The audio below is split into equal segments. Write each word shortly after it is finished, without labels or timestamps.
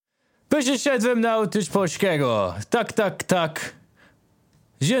Przyszedłem nauczyć polskiego. Tak, tak, tak.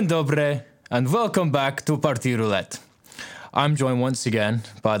 Dzień dobry, and welcome back to Party Roulette. I'm joined once again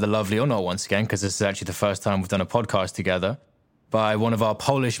by the lovely, or not once again, because this is actually the first time we've done a podcast together, by one of our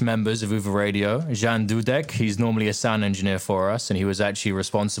Polish members of UWA Radio, Jan Dudek. He's normally a sound engineer for us, and he was actually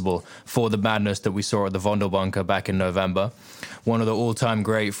responsible for the madness that we saw at the Vondelbunker back in November, one of the all-time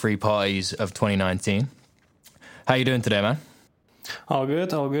great free parties of 2019. How you doing today, man? All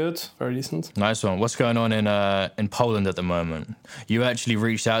good, very decent. Nice one. What's going on in Poland at the moment? You actually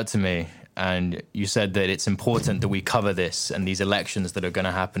reached out to me and you said that it's important that we cover this and these elections that are going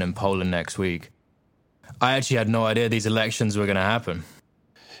to happen in Poland next week. I actually had no idea these elections were going to happen.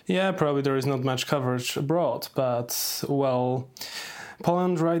 Yeah, probably there is not much coverage abroad, but, well,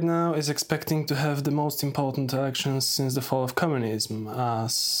 Poland right now is expecting to have the most important elections since the fall of communism,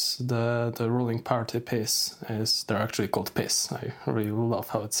 as the ruling party PiS they're actually called PiS. I really love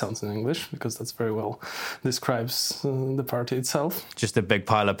how it sounds in English, because that's very well describes the party itself. Just a big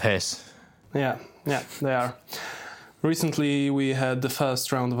pile of piss. Yeah, they are. Recently, we had the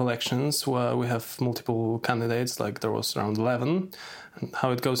first round of elections where we have multiple candidates, like there was round 11. And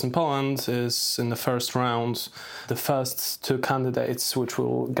how it goes in Poland is in the first round, the first two candidates which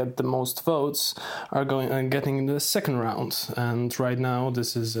will get the most votes are getting into the second round. And right now,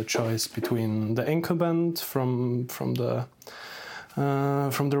 this is a choice between the incumbent from the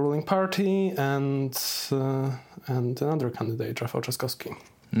ruling party and another candidate, Rafał Trzaskowski.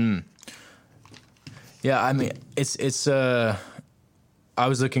 Yeah, I mean, it's I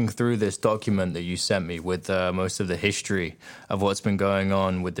was looking through this document that you sent me with most of the history of what's been going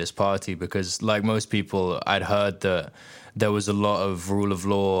on with this party, because like most people, I'd heard that there was a lot of rule of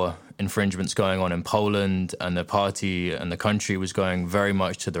law infringements going on in Poland, and the party and the country was going very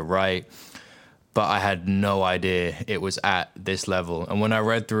much to the right, but I had no idea it was at this level. And when I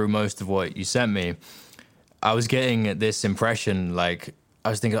read through most of what you sent me, I was getting this impression, like, I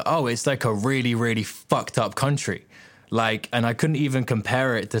was thinking, oh, it's like a really, really fucked up country. Like, and I couldn't even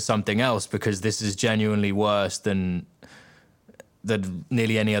compare it to something else, because this is genuinely worse than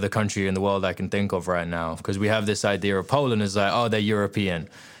nearly any other country in the world I can think of right now. Because we have this idea of Poland as like, oh, they're European.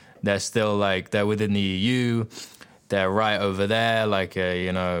 They're still like, they're within the EU. They're right over there, like,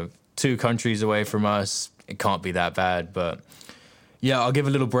 2 countries away from us. It can't be that bad, but... Yeah, I'll give a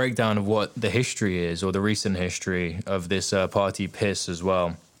little breakdown of what the history is, or the recent history of this party PiS as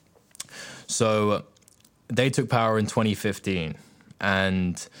well. So they took power in 2015,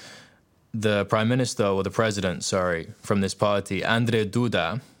 and the prime minister, or the president, from this party, Andrzej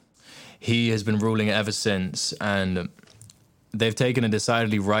Duda, he has been ruling ever since, and they've taken a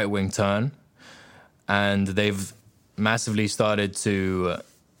decidedly right-wing turn, and they've massively started to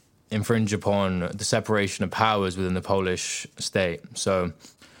infringe upon the separation of powers within the Polish state. So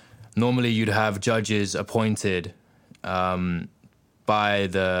normally you'd have judges appointed by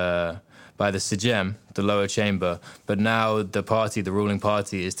the Sejm, the lower chamber, but now the ruling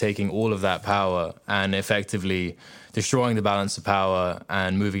party, is taking all of that power and effectively destroying the balance of power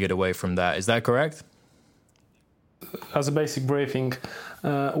and moving it away from that. Is that correct? As a basic briefing,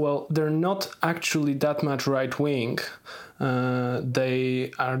 well, they're not actually that much right-wing. They're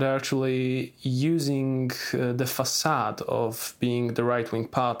actually using the facade of being the right-wing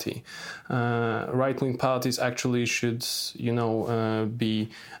party. Right-wing parties actually should, be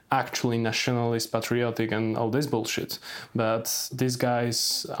actually nationalist, patriotic, and all this bullshit. But these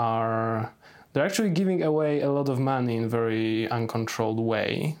guys they're actually giving away a lot of money in a very uncontrolled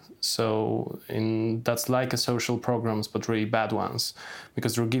way. So that's like a social programs, but really bad ones,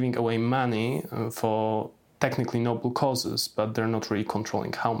 because they're giving away money for technically noble causes, but they're not really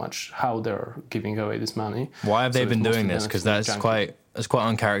controlling how they're giving away this money. Why have they been doing this? Because that's quite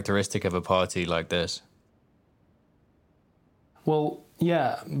uncharacteristic of a party like this. Well,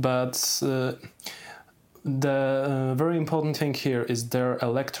 yeah, but the very important thing here is their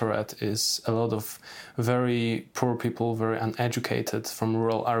electorate is a lot of very poor people, very uneducated from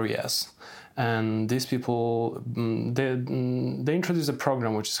rural areas. And these people, they introduced a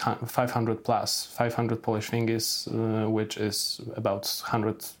program which is 500 plus, 500 Polish fingers, which is about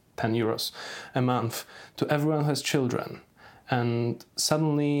 110 euros a month, to everyone who has children. And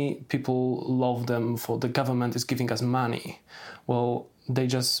suddenly people love them for the government is giving us money. Well, they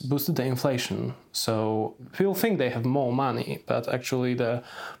just boosted the inflation. So people think they have more money, but actually the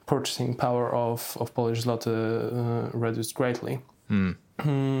purchasing power of Polish zloty reduced greatly.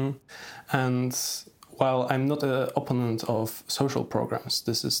 And while I'm not an opponent of social programs,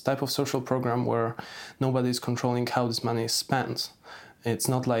 this is type of social program where nobody is controlling how this money is spent. It's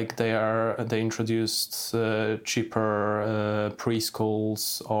not like they introduced cheaper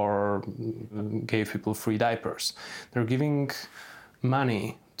preschools or gave people free diapers. They're giving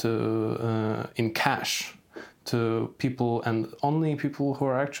money to in cash to people, and only people who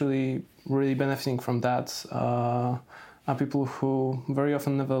are actually really benefiting from that are people who very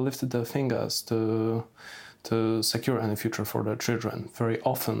often never lifted their fingers to secure any future for their children. Very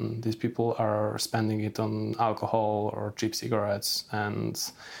often these people are spending it on alcohol or cheap cigarettes, and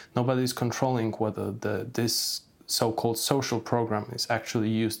nobody's controlling whether this so-called social program is actually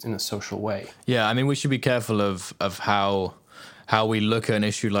used in a social way. Yeah, I mean, we should be careful of how we look at an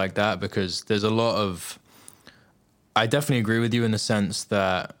issue like that, because there's a lot of... I definitely agree with you in the sense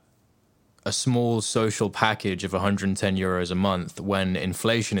that a small social package of 110 euros a month when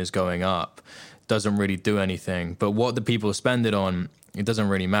inflation is going up doesn't really do anything. But what the people spend it on, it doesn't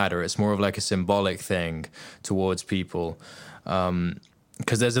really matter. It's more of like a symbolic thing towards people.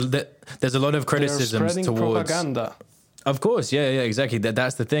 Because there's a lot of criticisms towards propaganda. Of course, yeah, exactly.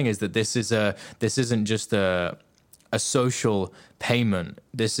 That's the thing, is that this isn't just a social payment.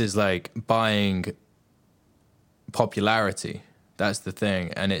 This is like buying popularity. That's the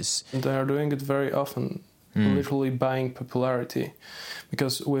thing, and they are doing it very often, literally buying popularity,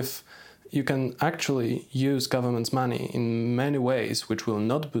 because you can actually use government's money in many ways which will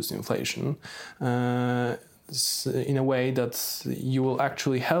not boost inflation, in a way that you will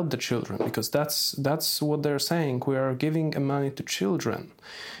actually help the children, because that's what they're saying. We are giving money to children.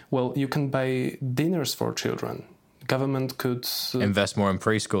 Well, you can buy dinners for children. Government could invest more in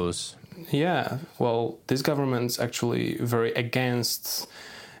preschools. Yeah, well, this government's actually very against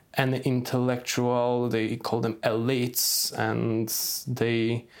any intellectual, they call them elites, and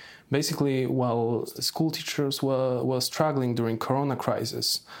they basically, while school teachers were struggling during Corona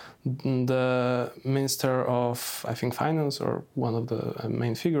crisis, the Minister of, I think, Finance, or one of the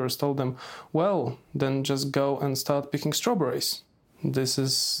main figures, told them, well, then just go and start picking strawberries. This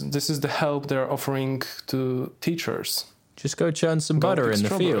is the help they're offering to teachers. Just go churn some butter in the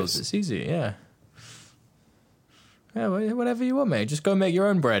fields. It's easy, yeah. Yeah, whatever you want, mate. Just go make your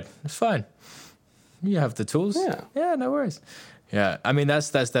own bread. It's fine. You have the tools. Yeah, no worries. Yeah, I mean, that's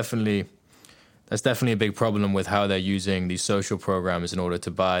definitely a big problem with how they're using these social programs in order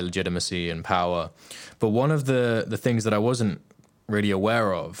to buy legitimacy and power. But one of the things that I wasn't really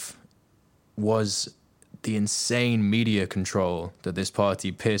aware of was the insane media control that this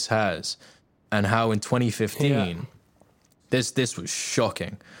party PiS has, and how in 2015... This was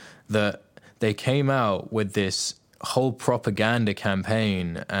shocking, that they came out with this whole propaganda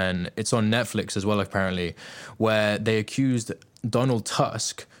campaign, and it's on Netflix as well, apparently, where they accused Donald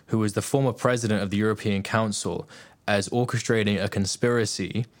Tusk, who was the former president of the European Council, as orchestrating a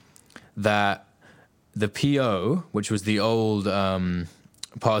conspiracy that the PO, which was the old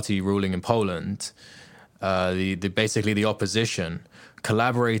party ruling in Poland, basically the opposition,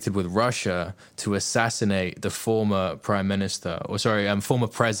 collaborated with Russia to assassinate the former former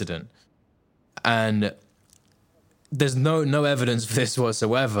president. And there's no evidence for this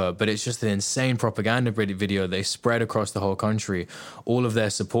whatsoever, but it's just an insane propaganda video they spread across the whole country. All of their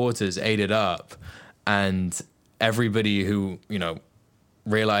supporters ate it up, and everybody who,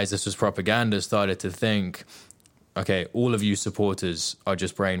 realized this was propaganda started to think, okay, all of you supporters are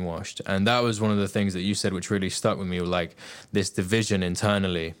just brainwashed. And that was one of the things that you said which really stuck with me, like this division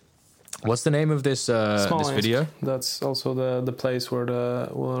internally. What's the name of this video? That's also the place where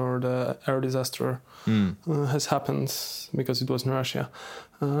the air disaster has happened, because it was in Russia.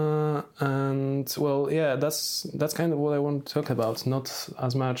 And well, yeah, that's kind of what I want to talk about. Not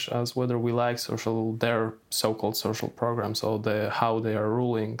as much as whether we like their so-called social programs or how they are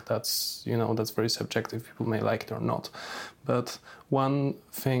ruling. That's that's very subjective. People may like it or not. But one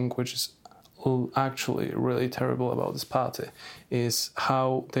thing which is actually really terrible about this party is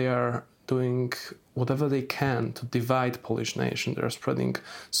how they are doing whatever they can to divide Polish nation. They're spreading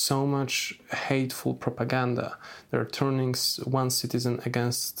so much hateful propaganda. They're turning one citizen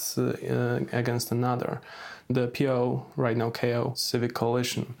against another. The PO, right now KO, Civic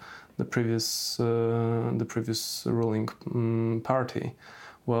Coalition, the previous ruling party,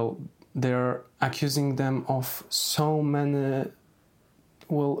 well, they're accusing them of so many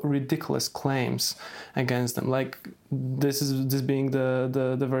ridiculous claims against them. Like this being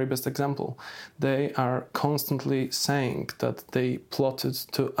the very best example. They are constantly saying that they plotted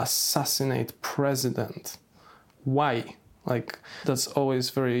to assassinate president. Why? Like that's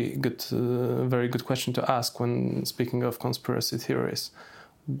always very good question to ask when speaking of conspiracy theories.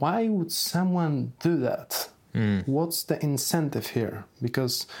 Why would someone do that? What's the incentive here?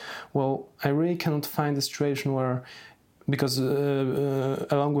 Because, well, I really cannot find a situation where because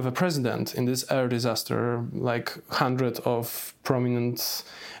along with a president in this air disaster, like hundreds of prominent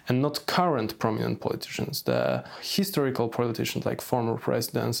and not current prominent politicians, the historical politicians like former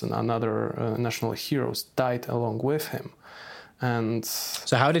presidents and other national heroes died along with him. And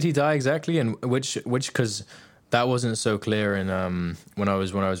so how did he die exactly, and which because that wasn't so clear in when I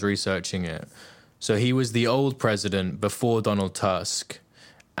was researching it. So he was the old president before Donald Tusk.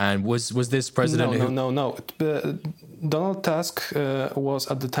 And was this president? No. Donald Tusk was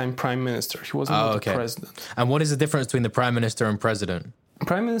at the time prime minister. He was not the president. And what is the difference between the prime minister and president?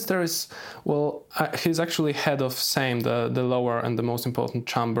 Prime minister is, he's actually head of Sejm, the lower and the most important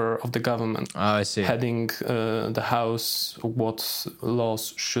chamber of the government. Oh, I see. Heading the house, what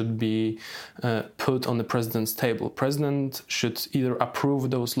laws should be put on the president's table. President should either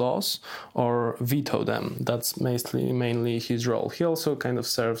approve those laws or veto them. That's mainly his role. He also kind of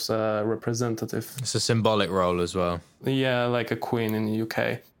serves a representative. It's a symbolic role as well. Yeah, like a queen in the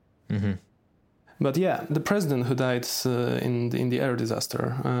UK. Mm-hmm. But yeah, the president who died in the air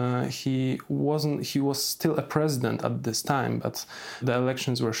disaster, he was still a president at this time, but the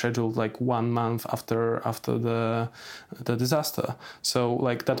elections were scheduled like 1 month after the disaster. So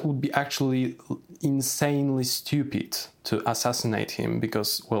like that would be actually insanely stupid to assassinate him,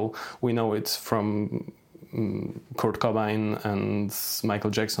 because we know it from Kurt Cobain and Michael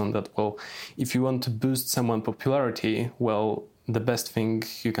Jackson that if you want to boost someone's popularity, the best thing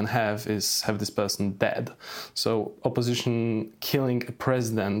you can have is have this person dead. So opposition killing a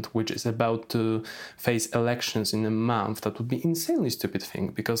president which is about to face elections in a month, that would be insanely stupid thing,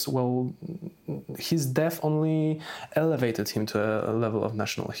 because his death only elevated him to a level of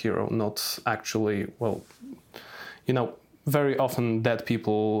national hero, not actually very often dead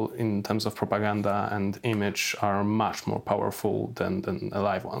people in terms of propaganda and image are much more powerful than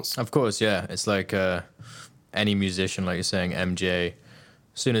alive ones. Of course, yeah. It's like any musician, like you're saying, MJ,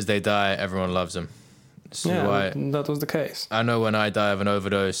 as soon as they die, everyone loves them. That was the case. I know when I die of an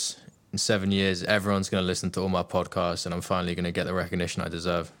overdose in 7 years, everyone's going to listen to all my podcasts and I'm finally going to get the recognition I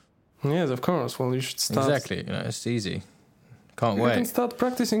deserve. Yes, of course. Well, you should start. Exactly. It's easy. Can't wait. You can start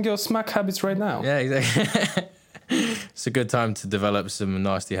practicing your smack habits right now. Yeah, exactly. It's a good time to develop some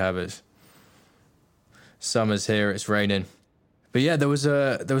nasty habits. Summer's here, it's raining. But yeah, there was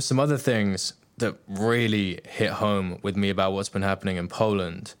some other things that really hit home with me about what's been happening in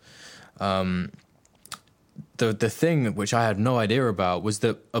Poland. The thing which I had no idea about was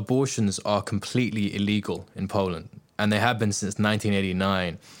that abortions are completely illegal in Poland, and they have been since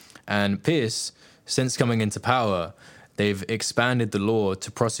 1989. And PiS, since coming into power, they've expanded the law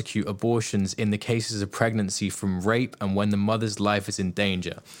to prosecute abortions in the cases of pregnancy from rape and when the mother's life is in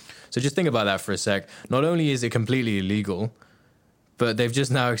danger. So just think about that for a sec. Not only is it completely illegal, but they've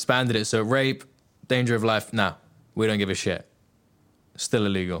just now expanded it. So rape, danger of life, we don't give a shit. Still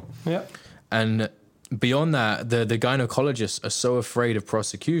illegal. Yeah. And beyond that, the gynecologists are so afraid of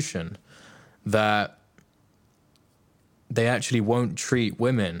prosecution that they actually won't treat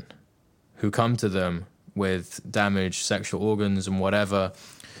women who come to them with damaged sexual organs and whatever,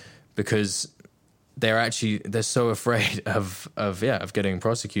 because they're so afraid of getting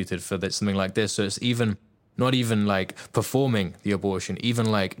prosecuted for something like this. So it's not even like performing the abortion,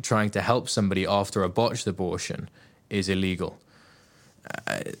 even like trying to help somebody after a botched abortion is illegal.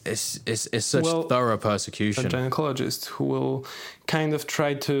 It's such thorough persecution. A gynecologist who will kind of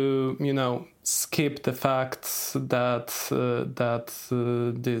try to skip the fact that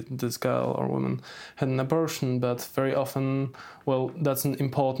this girl or woman had an abortion, but very often, that's an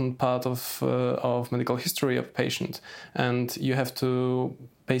important part of medical history of a patient, and you have to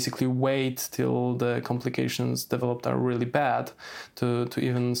basically wait till the complications developed are really bad to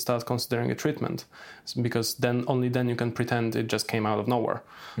even start considering a treatment, because only then you can pretend it just came out of nowhere.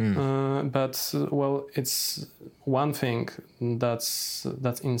 But it's one thing that's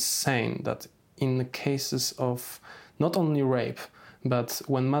insane, that in the cases of not only rape, but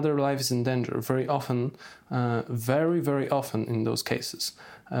when mother life is in danger, very often, very, very often in those cases,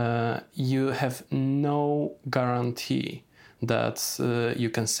 you have no guarantee that you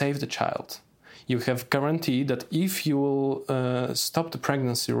can save the child. You have guarantee that if you will stop the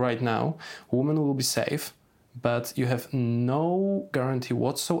pregnancy right now, woman will be safe, but you have no guarantee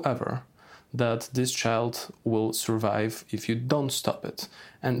whatsoever that this child will survive if you don't stop it.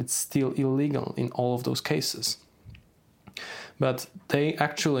 And it's still illegal in all of those cases. But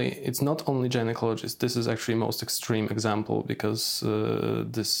it's not only gynecologists. This is actually most extreme example, because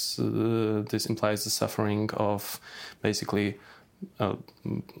this implies the suffering of basically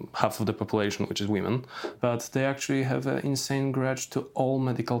half of the population, which is women. But they actually have an insane grudge to all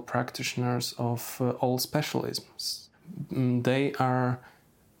medical practitioners of all specialisms. they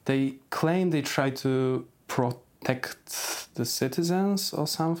claim they try to protect the citizens or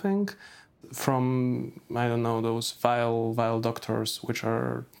something from, I don't know, those vile doctors which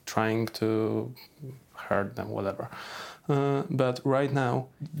are trying to hurt them, whatever. But right now,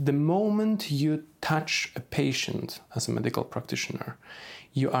 the moment you touch a patient as a medical practitioner,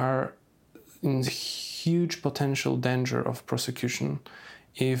 you are in huge potential danger of prosecution.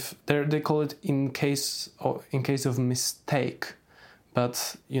 If they call it in case of mistake,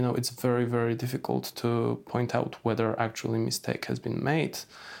 but it's very, very difficult to point out whether actually mistake has been made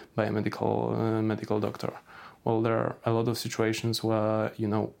by a medical doctor. Well, there are a lot of situations where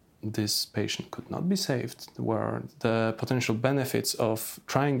this patient could not be saved, where the potential benefits of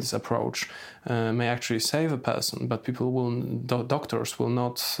trying this approach may actually save a person, but doctors will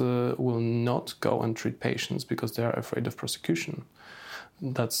not go and treat patients because they are afraid of prosecution.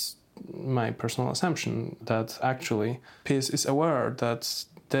 That's my personal assumption, that actually PiS is aware that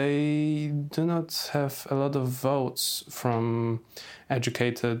they do not have a lot of votes from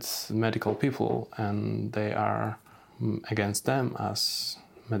educated medical people, and they are against them as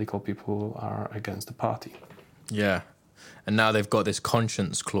medical people are against the party. Yeah. And now they've got this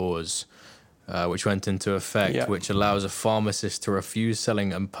conscience clause, which went into effect, which allows a pharmacist to refuse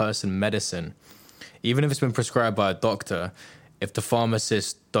selling in-person medicine, even if it's been prescribed by a doctor, if the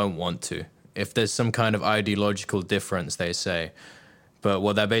pharmacists don't want to. If there's some kind of ideological difference, they say. But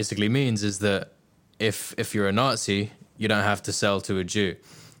what that basically means is that if you're a Nazi, you don't have to sell to a Jew,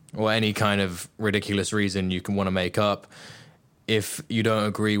 or any kind of ridiculous reason you can want to make up. If you don't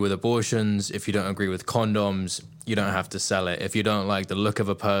agree with abortions, if you don't agree with condoms, you don't have to sell it. If you don't like the look of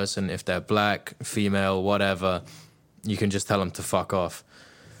a person, if they're black, female, whatever, you can just tell them to fuck off.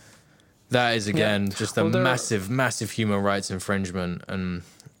 That is, again, just a massive human rights infringement. And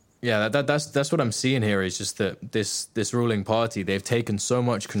yeah, that's what I'm seeing here, is just that this ruling party, they've taken so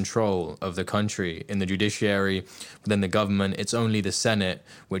much control of the country in the judiciary, within the government. It's only the Senate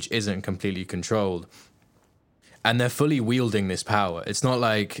which isn't completely controlled. And they're fully wielding this power. It's not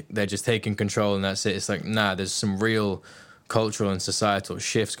like they're just taking control and that's it. It's like, nah, there's some real cultural and societal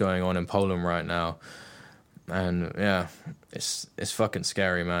shifts going on in Poland right now. And yeah, it's fucking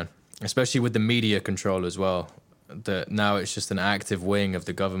scary, man. Especially with the media control as well. That now it's just an active wing of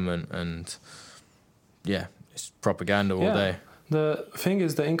the government, and yeah, it's propaganda all day. The thing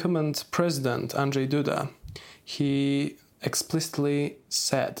is, the incumbent president, Andrzej Duda, he explicitly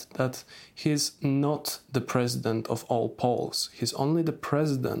said that he's not the president of all Poles. He's only the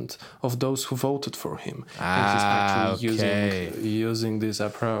president of those who voted for him. And he's actually using this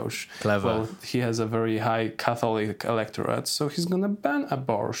approach. Clever. Well, he has a very high Catholic electorate, so he's going to ban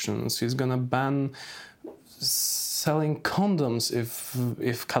abortions. He's going to ban selling condoms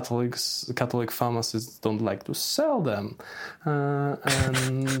if Catholic pharmacists don't like to sell them. I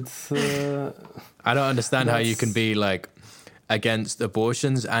don't understand how you can be like against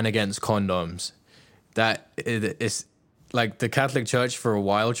abortions and against condoms. That is like, the Catholic Church for a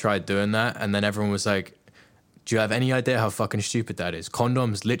while tried doing that, and then everyone was like, do you have any idea how fucking stupid that is?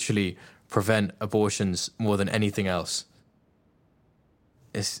 Condoms literally prevent abortions more than anything else.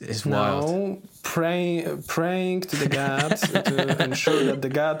 It's wild. No, praying to the God to ensure that the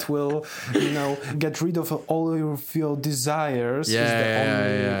God will, get rid of all of your desires is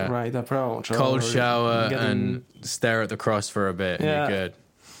the only right approach. Cold shower and stare at the cross for a bit and you're good.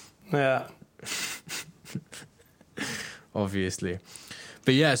 Yeah. Obviously.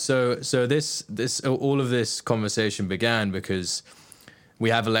 But yeah, so this all of this conversation began because we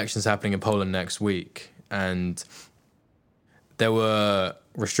have elections happening in Poland next week, and there were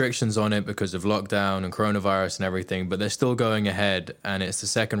restrictions on it because of lockdown and coronavirus and everything, but they're still going ahead, and it's the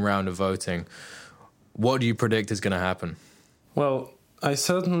second round of voting. What do you predict is going to happen? Well, I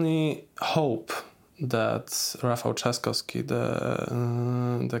certainly hope that Rafał Trzaskowski,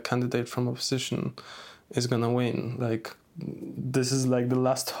 the candidate from opposition, is going to win. Like, this is like the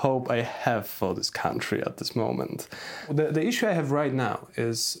last hope I have for this country at this moment. The issue I have right now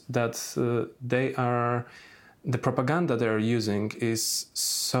is that the propaganda they're using is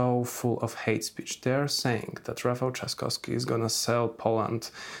so full of hate speech. They're saying that Rafał Trzaskowski is going to sell Poland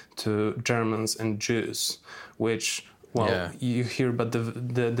to Germans and Jews, which, you hear, but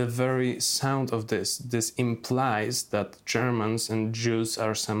the very sound of this implies that Germans and Jews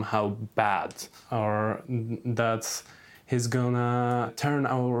are somehow bad, or that he's going to turn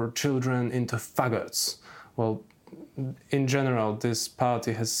our children into faggots. Well, in general, this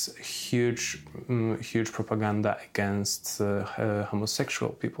party has huge propaganda against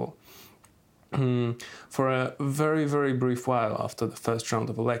homosexual people. For a very, very brief while after the first round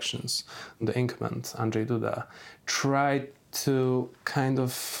of elections, the incumbent, Andrzej Duda, tried to kind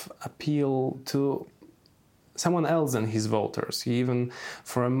of appeal to someone else than his voters. He even,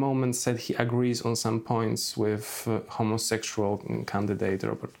 for a moment, said he agrees on some points with homosexual candidate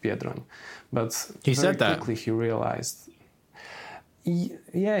Robert Biedroń. But he said that quickly he realized...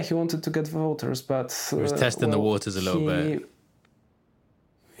 Yeah, he wanted to get voters, but... he was testing the waters a little bit.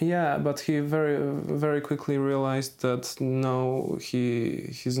 Yeah, but he very, very quickly realized that no,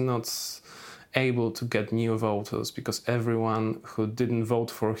 he's not able to get new voters because everyone who didn't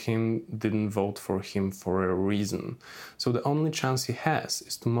vote for him for a reason. So the only chance he has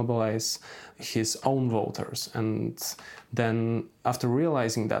is to mobilize his own voters. And then after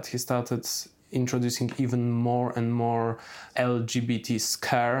realizing that, he started introducing even more and more LGBT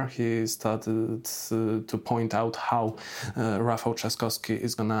scare. He started to point out how Rafał Trzaskowski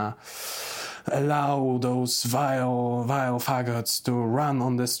is gonna allow those vile faggots to run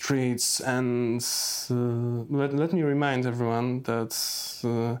on the streets. And let me remind everyone that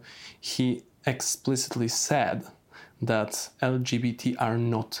he explicitly said that LGBT are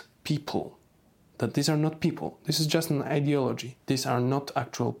not people. That these are not people. This is just an ideology. These are not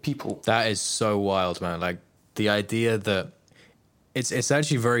actual people. That is so wild, man. Like the idea that it's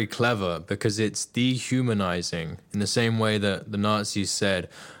actually very clever because it's dehumanizing in the same way that the Nazis said,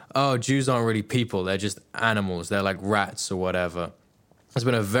 oh, Jews aren't really people. They're just animals. They're like rats or whatever. It's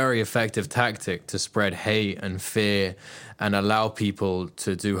been a very effective tactic to spread hate and fear and allow people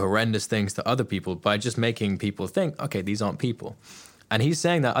to do horrendous things to other people by just making people think, okay, these aren't people. And he's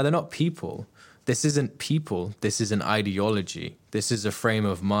saying that, they're not people. This isn't people, this is an ideology. This is a frame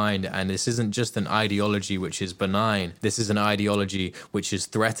of mind, and this isn't just an ideology which is benign. This is an ideology which is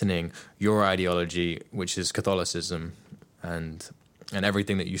threatening your ideology, which is Catholicism, and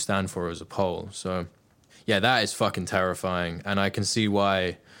everything that you stand for as a Pole. So, yeah, that is fucking terrifying, and I can see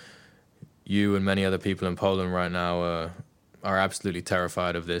why you and many other people in Poland right now are absolutely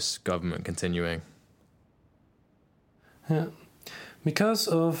terrified of this government continuing. Yeah. Because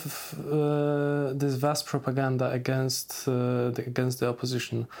of this vast propaganda against the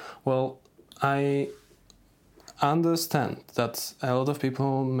opposition, well, I understand that a lot of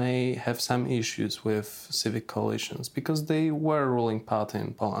people may have some issues with civic coalitions because they were a ruling party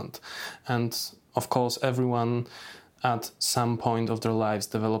in Poland. And of course, everyone at some point of their lives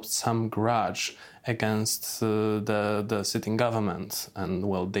developed some grudge against the sitting government. And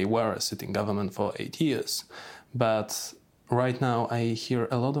well, they were a sitting government for 8 years. But right now, I hear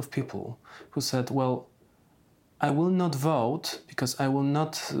a lot of people who said, well, I will not vote because I will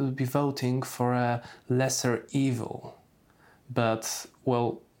not be voting for a lesser evil. But,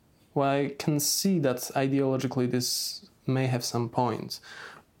 well, I can see that ideologically this may have some point.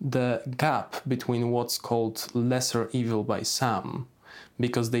 The gap between what's called lesser evil by some,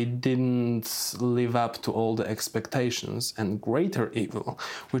 because they didn't live up to all the expectations, and greater evil,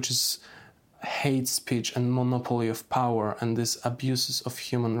 which is hate speech and monopoly of power and these abuses of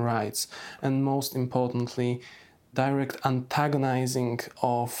human rights, and most importantly, direct antagonizing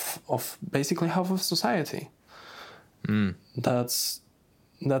of basically half of society. That's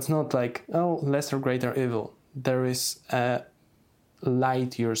not like, oh, lesser, greater evil. There is a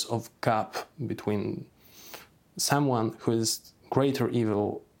light years of gap between someone who is greater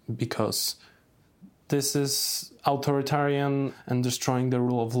evil because this is authoritarian and destroying the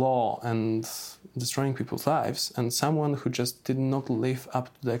rule of law and destroying people's lives, and someone who just did not live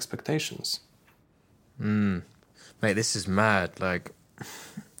up to the expectations. Mate, this is mad. Like,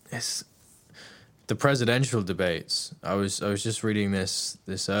 it's the presidential debates. I was just reading this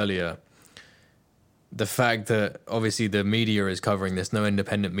earlier. The fact that obviously the media is covering this, no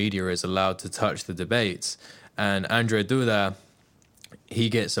independent media is allowed to touch the debates, and Andrzej Duda, he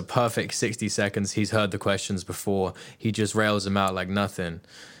gets a perfect 60 seconds. He's heard the questions before. He just rails them out like nothing.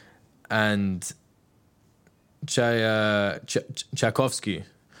 And Trzaskowski,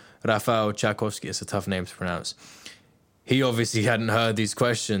 Rafał Trzaskowski, it's a tough name to pronounce. He obviously hadn't heard these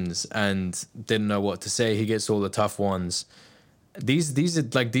questions and didn't know what to say. He gets all the tough ones. These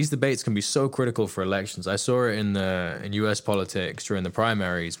debates can be so critical for elections. I saw it in US politics during the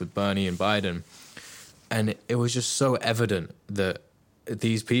primaries with Bernie and Biden. And it was just so evident that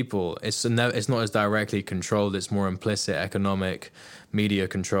these people, it's not as directly controlled, it's more implicit economic media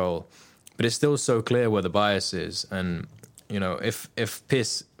control, but it's still so clear where the bias is. And, you know, if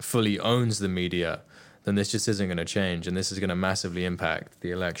PiS fully owns the media, then this just isn't going to change, and this is going to massively impact the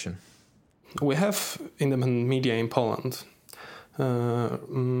election. We have independent media in Poland.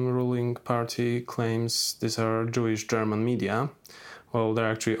 Ruling party claims these are Jewish German media, well,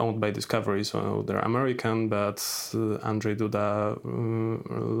 they're actually owned by Discovery, so they're American, but Andrzej Duda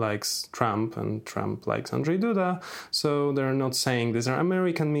likes Trump, and Trump likes Andrzej Duda, so they're not saying these are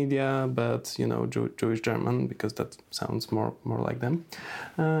American media, but, Jewish German, because that sounds more like them.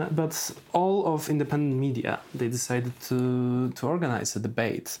 But all of independent media, they decided to organize a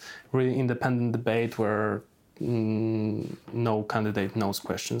debate, really independent debate where no candidate knows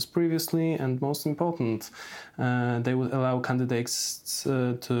questions previously, and most important, they would allow candidates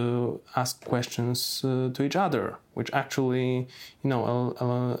to ask questions to each other, which actually,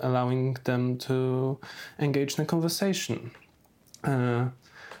 allowing them to engage in a conversation.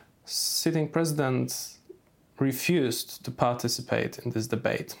 Sitting president refused to participate in this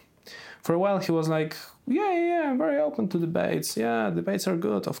debate. For a while, he was like, yeah, I'm very open to debates. Yeah, debates are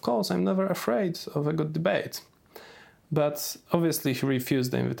good. Of course, I'm never afraid of a good debate. But obviously, he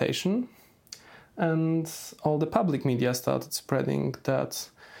refused the invitation. And all the public media started spreading that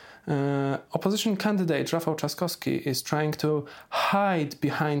opposition candidate Rafał Trzaskowski is trying to hide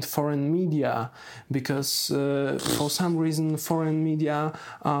behind foreign media because for some reason foreign media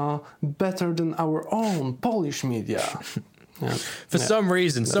are better than our own Polish media. Yeah. For some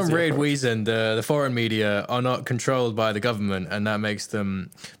reason, some weird reason, the foreign media are not controlled by the government, and that makes them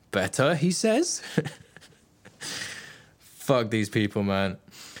better, he says. Fuck these people, man.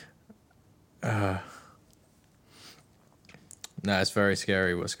 It's very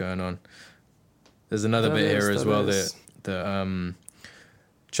scary what's going on. There's another bit here as well that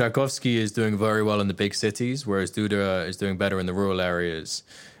Tchaikovsky is doing very well in the big cities, whereas Duda is doing better in the rural areas.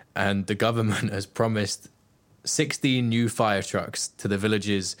 And the government has promised 16 new fire trucks to the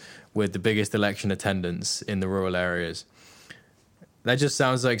villages with the biggest election attendance in the rural areas. That just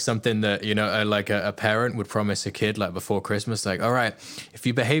sounds like something that, like a parent would promise a kid like before Christmas, like, all right, if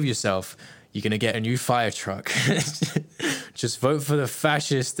you behave yourself, you're going to get a new fire truck. Just vote for the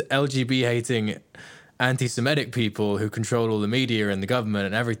fascist, LGBT-hating, anti-Semitic people who control all the media and the government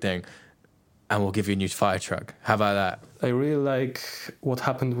and everything, and we'll give you a new fire truck. How about that? I really like what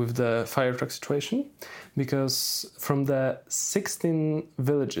happened with the fire truck situation, because from the 16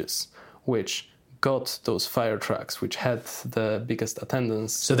 villages which got those fire trucks, which had the biggest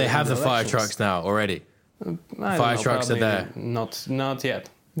attendance... So they have the fire trucks now already? Fire trucks are there? Not yet.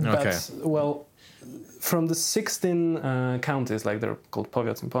 Okay. But, well, from the 16 counties, like they're called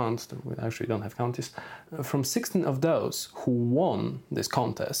powiats in Poland, we actually don't have counties, from 16 of those who won this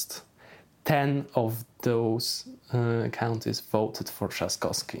contest, 10 of those counties voted for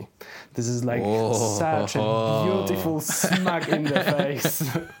Trzaskowski. This is like such a beautiful smack in the face.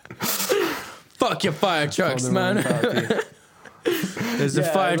 Fuck your fire trucks, man. There's a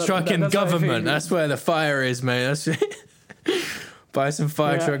fire truck in government. That's where the fire is, man. Buy some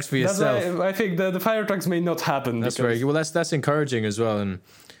fire trucks for yourself. I think the fire trucks may not happen. That's very good. Well, that's encouraging as well. And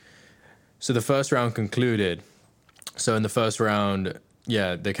so the first round concluded. So in the first round,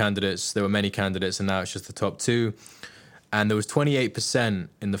 there were many candidates, and now it's just the top two. And there was 28%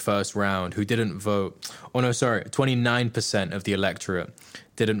 in the first round who didn't vote. 29% of the electorate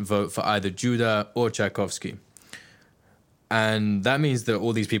didn't vote for either Duda or Tchaikovsky. And that means that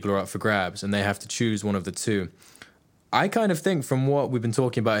all these people are up for grabs, and they have to choose one of the two. I kind of think, from what we've been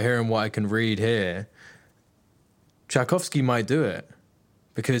talking about here and what I can read here, Tchaikovsky might do it.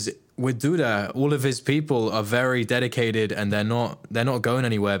 Because with Duda, all of his people are very dedicated, and they're not going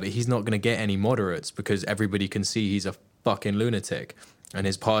anywhere, but he's not going to get any moderates because everybody can see he's a fucking lunatic and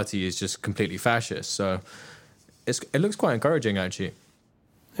his party is just completely fascist. So it looks quite encouraging, actually.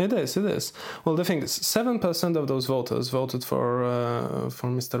 It is. Well, the thing is, 7% of those voters voted for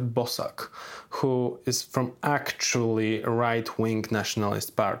Mr. Bosak, who is from actually a right-wing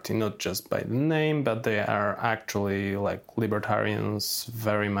nationalist party, not just by the name, but they are actually like libertarians,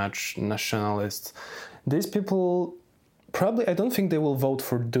 very much nationalists. These people probably, I don't think they will vote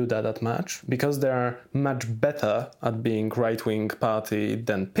for Duda that much, because they are much better at being right-wing party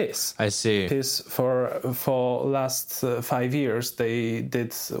than PiS. I see. PiS, for last 5 years, they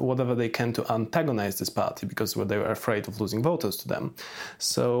did whatever they can to antagonize this party because they were afraid of losing voters to them.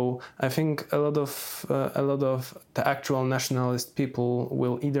 So I think a lot of the actual nationalist people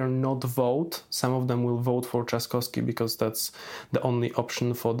will either not vote. Some of them will vote for Trzaskowski because that's the only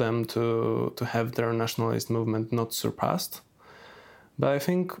option for them to have their nationalist movement not surpassed. But I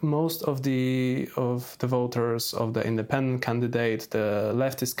think most of the voters of the independent candidate, the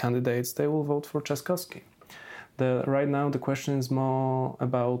leftist candidates, they will vote for Trzaskowski. Right now, the question is more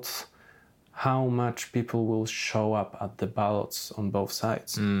about how much people will show up at the ballots on both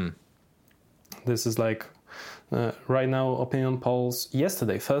sides. This is like, right now, opinion polls,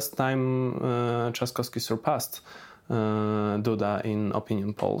 yesterday, first time Trzaskowski surpassed Duda in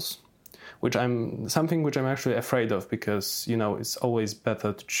opinion polls, which I'm actually afraid of, because it's always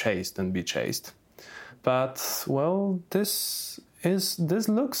better to chase than be chased. But well, this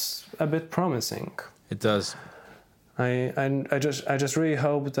looks a bit promising. It does. I just really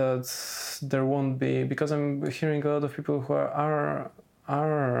hope that there won't be, because I'm hearing a lot of people who are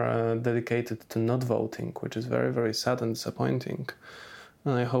dedicated to not voting, which is very, very sad and disappointing.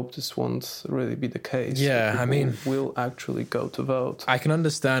 And I hope this won't really be the case. Yeah, I mean, will actually go to vote. I can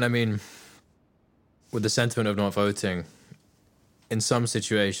understand. I mean, with the sentiment of not voting, in some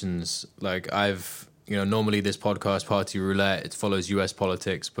situations, like normally this podcast, Party Roulette, it follows US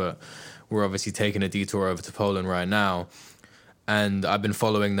politics, but we're obviously taking a detour over to Poland right now. And I've been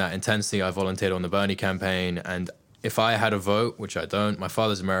following that intensely. I volunteered on the Bernie campaign. And if I had a vote, which I don't, my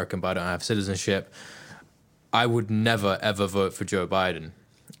father's American, but I don't have citizenship, I would never, ever vote for Joe Biden,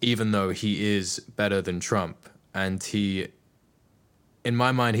 even though he is better than Trump. And in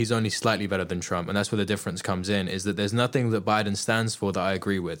my mind, he's only slightly better than Trump. And that's where the difference comes in, is that there's nothing that Biden stands for that I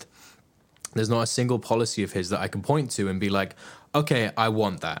agree with. There's not a single policy of his that I can point to and be like, okay, I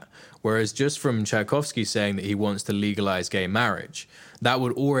want that. Whereas just from Tchaikovsky saying that he wants to legalize gay marriage, that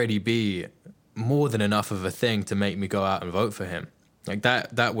would already be more than enough of a thing to make me go out and vote for him. Like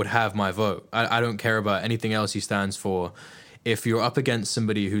that would have my vote. I don't care about anything else he stands for. If you're up against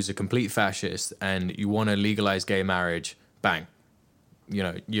somebody who's a complete fascist and you want to legalize gay marriage, bang.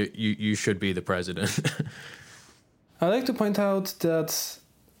 You should be the president. I'd like to point out that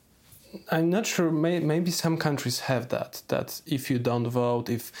I'm not sure, maybe some countries have that if you don't vote,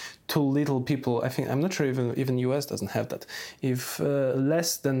 if too little people, I'm not sure even US doesn't have that. If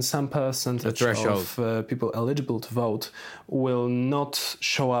less than some percentage of people eligible to vote will not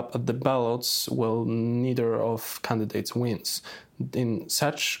show up at the ballots, well, neither of candidates wins. In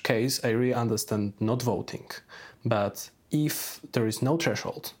such case, I really understand not voting. But if there is no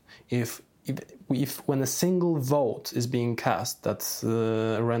threshold, if when a single vote is being cast that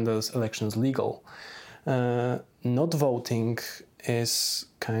renders elections legal, not voting is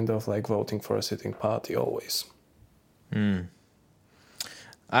kind of like voting for a sitting party always.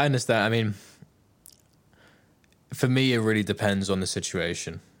 I understand. I mean, for me, it really depends on the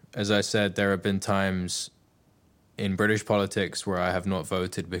situation. As I said, there have been times in British politics where I have not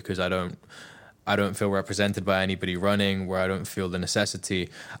voted because I don't feel represented by anybody running, where I don't feel the necessity.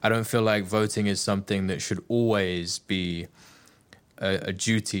 I don't feel like voting is something that should always be a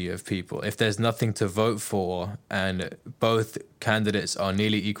duty of people. If there's nothing to vote for and both candidates are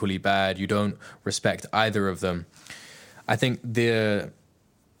nearly equally bad, you don't respect either of them. I think the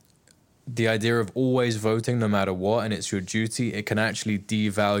idea of always voting no matter what, and it's your duty, it can actually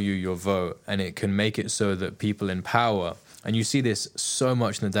devalue your vote, and it can make it so that people in power, and you see this so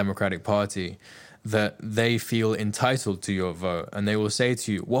much in the Democratic Party, that they feel entitled to your vote. And they will say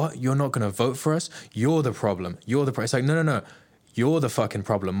to you, what? You're not going to vote for us? You're the problem. It's like, no. You're the fucking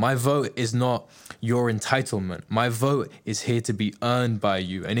problem. My vote is not your entitlement. My vote is here to be earned by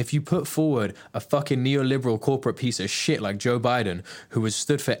you. And if you put forward a fucking neoliberal corporate piece of shit like Joe Biden, who has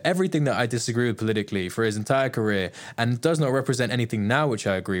stood for everything that I disagree with politically for his entire career and does not represent anything now which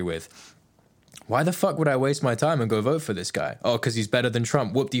I agree with, why the fuck would I waste my time and go vote for this guy? Oh, because he's better than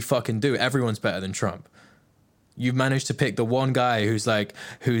Trump. Whoop-de-fucking-do. Everyone's better than Trump. You've managed to pick the one guy who's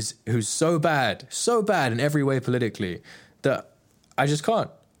so bad in every way politically that I just can't.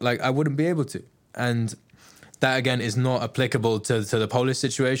 I wouldn't be able to. And that, again, is not applicable to the Polish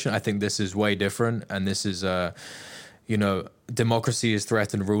situation. I think this is way different. And this is, democracy is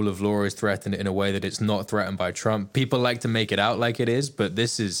threatened, rule of law is threatened in a way that it's not threatened by Trump. People like to make it out like it is, but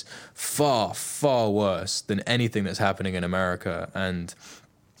this is far, far worse than anything that's happening in America. And,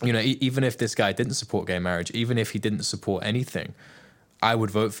 even if this guy didn't support gay marriage, even if he didn't support anything, I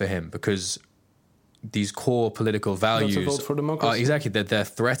would vote for him because these core political values That's a vote for democracy. Exactly, they're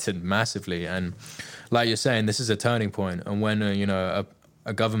threatened massively. And like you're saying, this is a turning point. And when a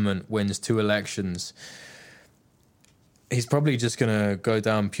government wins 2 elections, he's probably just gonna go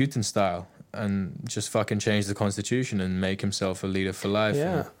down Putin style and just fucking change the constitution and make himself a leader for life.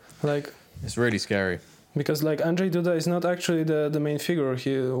 Yeah, and it's really scary. Because Andrzej Duda is not actually the main figure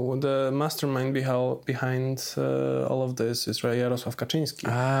here. The mastermind behind all of this is Jarosław Kaczyński.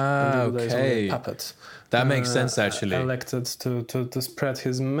 Okay. Duda is only a puppet. That makes sense, actually. Elected to spread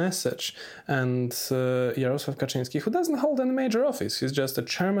his message. And Jarosław Kaczyński, who doesn't hold any major office, he's just a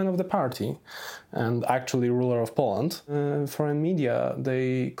chairman of the party and actually ruler of Poland. Foreign media,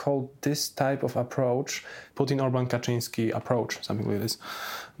 they call this type of approach Putin-Orban-Kaczyński approach, something like this.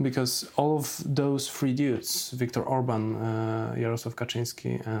 Because all of those 3 dudes, Viktor Orban, Jarosław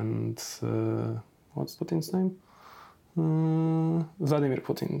Kaczyński, and what's Putin's name? Vladimir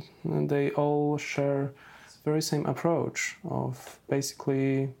Putin. And they all share very same approach of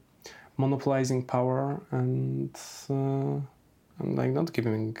basically monopolizing power and like not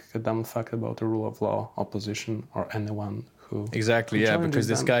giving a damn fuck about the rule of law, opposition, or anyone who exactly who because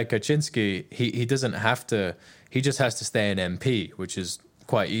this them. guy Kaczynski, he doesn't have to, he just has to stay an MP, which is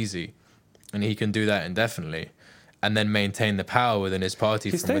quite easy, and he can do that indefinitely, and then maintain the power within his party.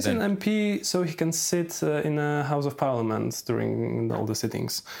 He from stays within. an MP so he can sit in a House of Parliament during all the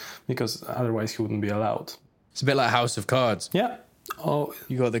sittings, because otherwise he wouldn't be allowed. It's a bit like House of Cards. Yeah. Oh,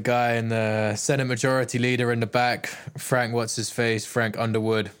 You got the guy in the Senate Majority Leader in the back, Frank Frank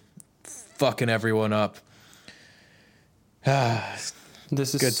Underwood, fucking everyone up.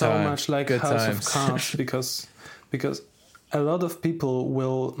 this is Good so time. much like Good House times. of Cards because a lot of people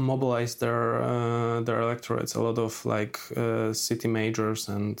will mobilize their electorates, a lot of like city majors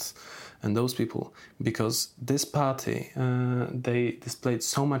and those people, because this party they displayed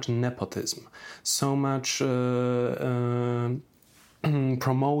so much nepotism, so much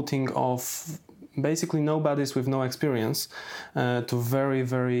promoting of basically nobodies with no experience to very,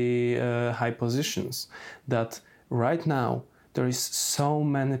 very high positions, that right now there is so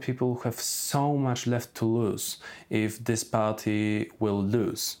many people who have so much left to lose if this party will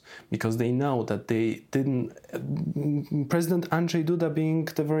lose, because they know that they didn't. President Andrzej Duda being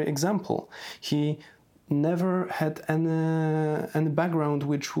the very example, he never had any background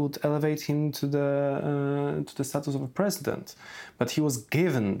which would elevate him to the status of a president, but he was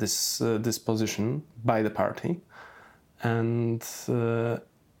given this position by the party, and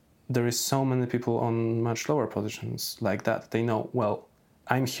there is so many people on much lower positions like that. They know, well,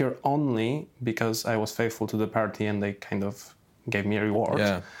 I'm here only because I was faithful to the party and they kind of gave me a reward.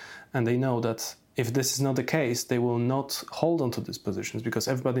 Yeah. And they know that if this is not the case, they will not hold on to these positions, because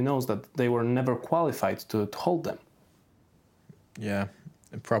everybody knows that they were never qualified to hold them. Yeah,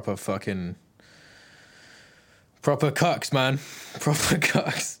 proper cucks, man. Proper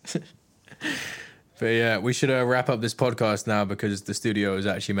cucks. But yeah, we should wrap up this podcast now, because the studio is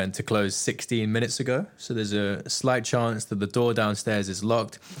actually meant to close 16 minutes ago. So there's a slight chance that the door downstairs is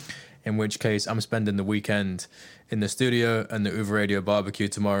locked, in which case I'm spending the weekend in the studio, and the Uva Radio barbecue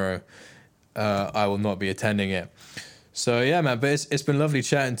tomorrow, I will not be attending it. So yeah, man, but it's been lovely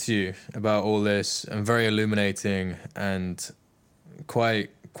chatting to you about all this, and very illuminating, and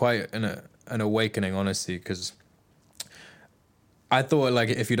quite an awakening, honestly, because I thought, like,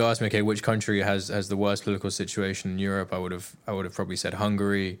 if you'd asked me, okay, which country has the worst political situation in Europe, I would have probably said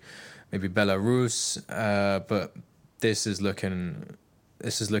Hungary, maybe Belarus, but this is looking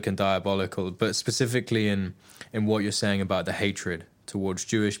diabolical. But specifically in what you're saying about the hatred towards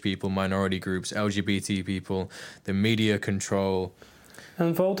Jewish people, minority groups, LGBT people, the media control,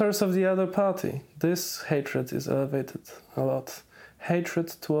 and voters of the other party, this hatred is elevated a lot. Hatred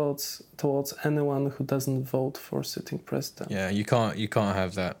towards anyone who doesn't vote for sitting president. Yeah, you can't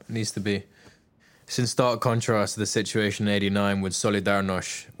have that. It needs to be. It's in stark contrast to the situation in '89 with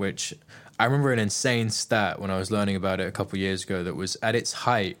Solidarność, which I remember an insane stat when I was learning about it a couple of years ago, that was at its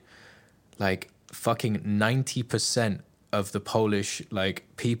height, like fucking 90% of the Polish like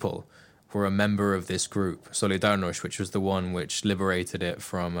people were a member of this group, Solidarność, which was the one which liberated it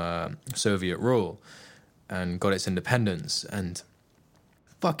from Soviet rule and got its independence. And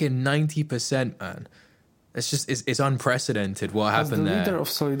fucking 90%, man. It's unprecedented what happened there. As the leader of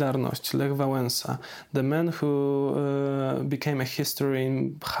Solidarność, Lech Wałęsa, the man who became a history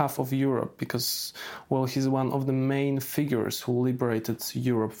in half of Europe, because, well, he's one of the main figures who liberated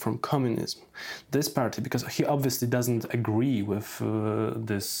Europe from communism. This party, because he obviously doesn't agree with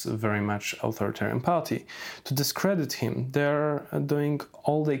this very much authoritarian party, to discredit him, they're doing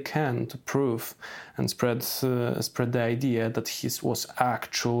all they can to prove and spread the idea that he was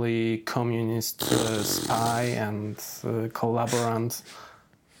actually communist spy and collaborant.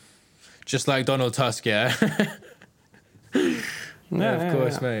 Just like Donald Tusk, yeah. Of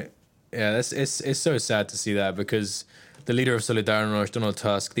course, mate. Yeah, it's so sad to see that, because the leader of Solidarność, Donald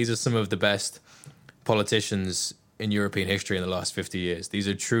Tusk, these are some of the best politicians in European history in the last 50 years. These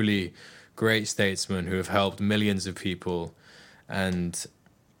are truly great statesmen who have helped millions of people, and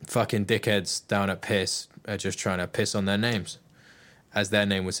fucking dickheads down at PIS are just trying to piss on their names, as their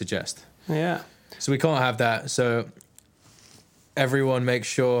name would suggest. Yeah. So we can't have that. So everyone make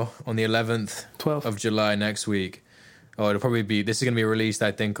sure on the 11th 12th of July next week, it'll probably be, this is going to be released,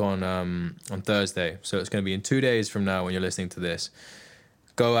 I think, on Thursday. So it's going to be in 2 days from now when you're listening to this.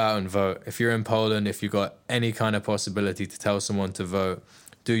 Go out and vote. If you're in Poland, if you've got any kind of possibility to tell someone to vote,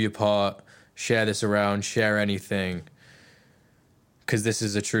 do your part, share this around, share anything. because this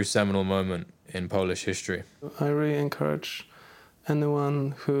is a true seminal moment in Polish history. I really encourage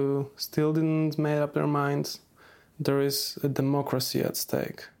anyone who still didn't make up their minds. There is a democracy at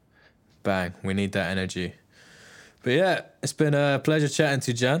stake. Bang, we need that energy. But yeah, it's been a pleasure chatting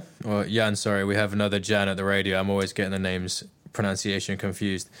to Jan. Or Jan, sorry, we have another Jan at the radio. I'm always getting the names pronunciation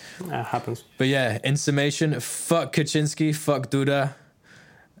confused. That happens. But yeah, in summation, fuck Kaczynski, fuck Duda,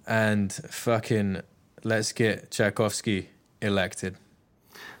 and fucking let's get Tchaikovsky elected.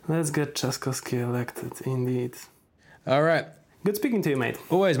 Let's get Tchaikovsky elected, indeed. All right. Good speaking to you, mate.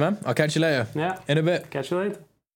 Always, man. I'll catch you later. Yeah. In a bit. Catch you later.